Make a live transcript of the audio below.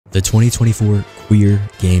The 2024 Queer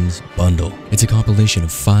Games Bundle. It's a compilation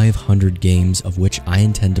of 500 games of which I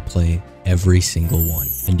intend to play every single one.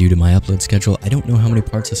 And due to my upload schedule, I don't know how many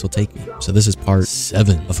parts this will take me. So this is part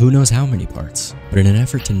 7 of who knows how many parts. But in an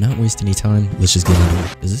effort to not waste any time, let's just get into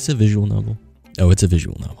it. Is this a visual novel? Oh, it's a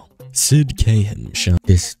visual novel. Sid Cahem.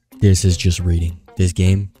 This is just reading. This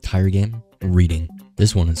game, entire game, reading.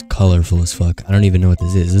 This one is colorful as fuck. I don't even know what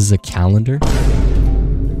this is. This is a calendar?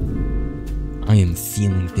 I am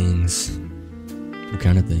feeling things. What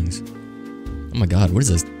kind of things? Oh my god, what is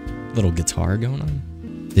this little guitar going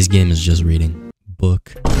on? This game is just reading.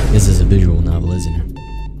 Book. This is a visual novel, isn't it?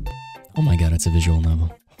 Oh my god, it's a visual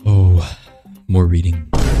novel. Oh, more reading.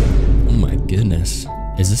 Oh my goodness.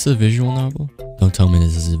 Is this a visual novel? Don't tell me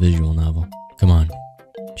this is a visual novel. Come on.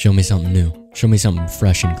 Show me something new. Show me something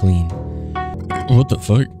fresh and clean. What the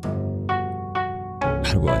fuck?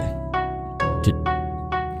 How do I...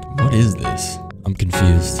 What is this? I'm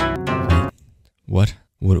confused. Wait,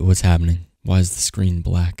 what's happening? Why is the screen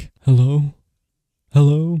black? Hello?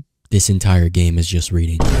 Hello? This entire game is just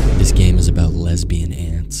reading. This game is about lesbian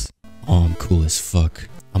ants. Oh, I'm cool as fuck.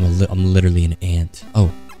 I'm literally an ant.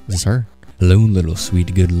 Oh, is this her? Hello, little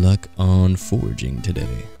sweet. Good luck on foraging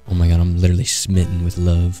today. Oh my god, I'm literally smitten with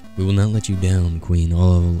love. We will not let you down, queen.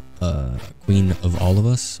 Queen of all of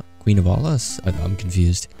us? Queen of all us? I'm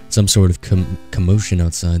confused. Some sort of commotion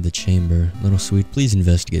outside the chamber. Little sweet, please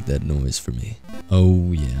investigate that noise for me.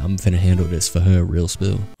 Oh yeah, I'm finna handle this for her, real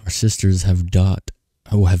spill. Our sisters have got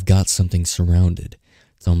something surrounded.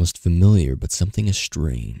 It's almost familiar, but something is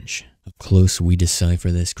strange. Up close, we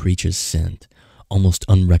decipher this creature's scent. Almost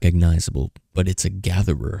unrecognizable, but it's a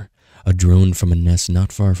gatherer. A drone from a nest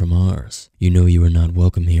not far from ours. You know you are not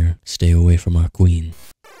welcome here. Stay away from our queen.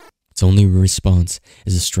 Its only response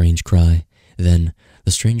is a strange cry. Then,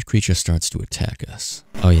 the strange creature starts to attack us.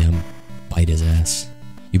 Oh yeah, bite his ass.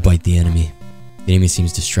 You bite the enemy. The enemy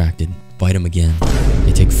seems distracted. Bite him again.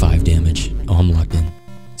 They take 5 damage. Oh, I'm locked in.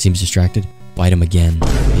 Seems distracted. Bite him again.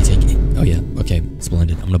 They take... Oh yeah, okay,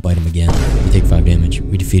 splendid. I'm gonna bite him again. They take 5 damage.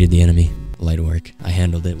 We defeated the enemy. Light work. I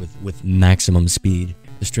handled it with maximum speed.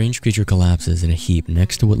 The strange creature collapses in a heap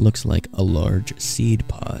next to what looks like a large seed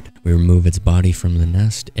pod. We remove its body from the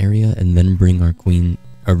nest area and then bring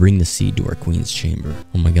the seed to our queen's chamber.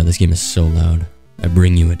 Oh my god, this game is so loud. I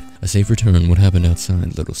bring you it. A safe return. What happened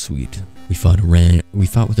outside, little sweet? We fought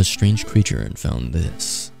with a strange creature and found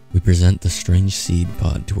this. We present the strange seed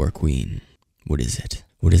pod to our queen. What is it?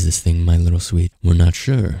 What is this thing, my little sweet? We're not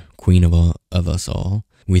sure. Queen of us all.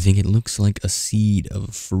 We think it looks like a seed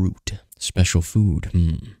of fruit. Special food.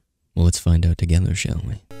 Well, let's find out together, shall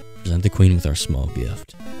we? Present the queen with our small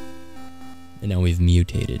gift. And now we've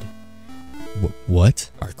mutated.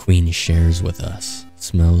 What? Our queen shares with us.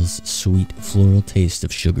 Smells sweet floral taste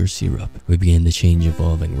of sugar syrup. We begin to change,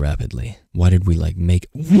 evolving rapidly. Why did we make...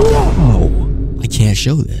 Whoa! I can't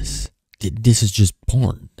show this. This is just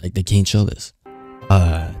porn. They can't show this.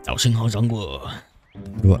 Oh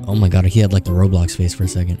my god, he had the Roblox face for a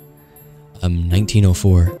second.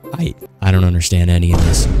 1904. I don't understand any of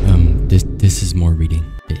this. This is more reading.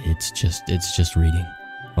 It's just reading.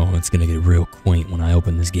 Oh, it's gonna get real quaint when I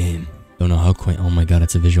open this game. Don't know how quaint. Oh my god,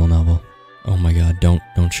 it's a visual novel. Oh my god, don't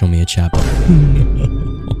show me a chapter.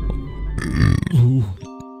 Ooh.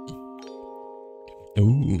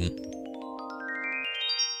 Ooh.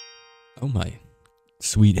 Oh my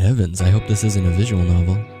sweet heavens, I hope this isn't a visual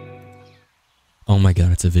novel. Oh my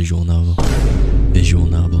god, it's a visual novel. Visual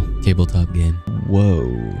novel. Tabletop game.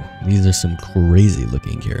 Whoa. These are some crazy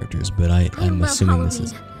looking characters, but I'm assuming Halloween. This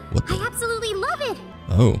is... What the... I absolutely love it!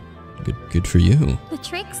 Oh, good for you. The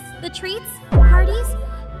tricks, the treats, parties,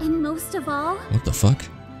 and most of all... What the fuck?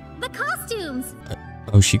 The costumes!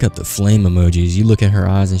 Oh, she got the flame emojis. You look at her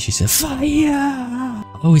eyes and she said, fire!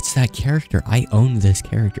 Oh, it's that character. I own this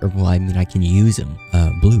character. Well, I mean, I can use him.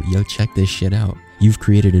 Blue, yo, check this shit out. You've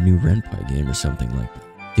created a new Ren'Py game or something like that.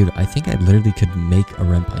 Dude, I think I literally could make a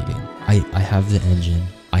Ren'Py game. I have the engine.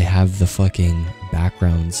 I have the fucking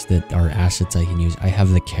backgrounds that are assets I can use. I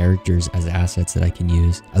have the characters as assets that I can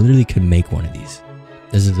use. I literally could make one of these.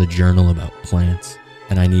 This is a journal about plants.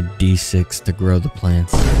 And I need D6 to grow the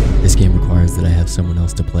plants. This game requires that I have someone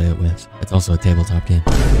else to play it with. It's also a tabletop game.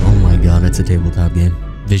 Oh my god, it's a tabletop game.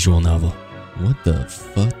 Visual novel. What the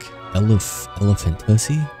fuck? Elephant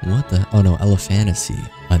pussy? What the? Oh no, elephantasy.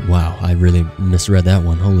 Wow, I really misread that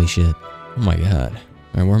one. Holy shit. Oh my god.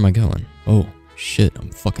 Alright, where am I going? Oh shit,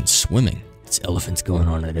 I'm fucking swimming. This elephant's going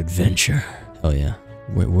on an adventure. Hell yeah.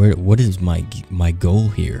 What is my goal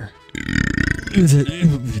here? It's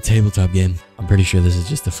a tabletop game. I'm pretty sure this is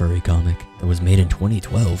just a furry comic that was made in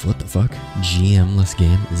 2012. What the fuck? GM-less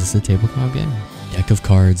game? Is this a tabletop game? Deck of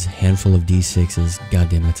cards, handful of d6s.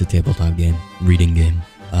 Goddamn, it's a tabletop game. Reading game.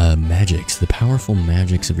 Magics. The powerful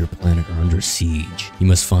magics of your planet are under siege. You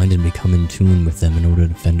must find and become in tune with them in order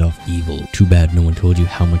to fend off evil. Too bad no one told you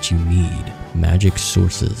how much you need. Magic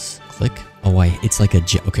sources. Click. Oh, it's like a...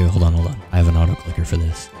 Okay, hold on. I have an auto-clicker for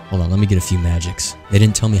this. Hold on, let me get a few magics. They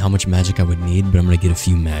didn't tell me how much magic I would need, but I'm gonna get a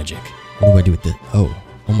few magic. What do I do with this? Oh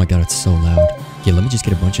my god, it's so loud. Okay, let me just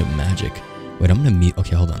get a bunch of magic. Wait, I'm gonna meet...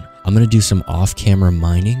 Okay, hold on. I'm gonna do some off-camera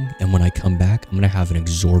mining, and when I come back, I'm gonna have an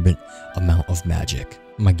exorbitant amount of magic.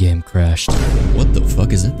 My game crashed. What the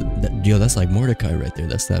fuck is that? Yo, that's like Mordecai right there.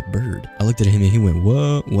 That's that bird. I looked at him and he went,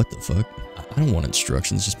 "What? What the fuck? I don't want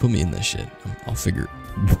instructions. Just put me in this shit. I'll figure."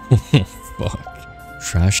 Fuck.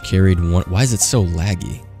 Trash carried one. Why is it so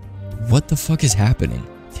laggy? What the fuck is happening?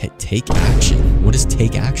 Take action. What does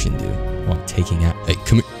take action do? Oh, I'm taking Hey,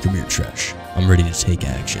 come here, trash. I'm ready to take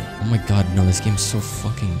action. Oh my god, no, this game's so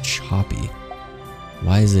fucking choppy.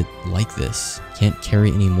 Why is it like this? Can't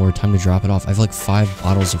carry anymore. Time to drop it off. I have like 5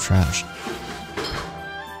 bottles of trash.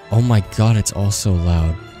 Oh my god, it's all so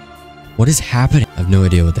loud. What is happening? I have no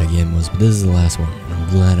idea what that game was, but this is the last one. I'm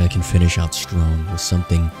glad I can finish out strong with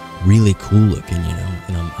something really cool looking, you know?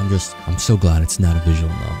 And I'm so glad it's not a visual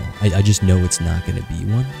novel. I just know it's not gonna be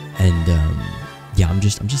one. And yeah, I'm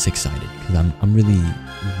just excited because I'm really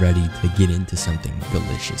ready to get into something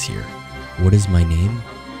delicious here. What is my name?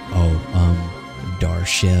 Oh,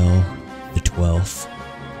 Darshell the 12th.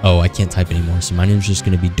 Oh, I can't type anymore, so my name's just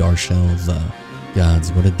gonna be Darshell the...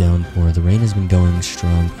 Gods, what a downpour. The rain has been going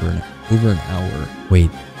strong for over an hour.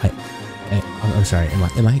 Wait, I'm sorry.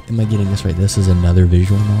 Am I getting this right? This is another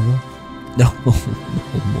visual novel? No,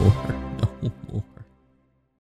 no more.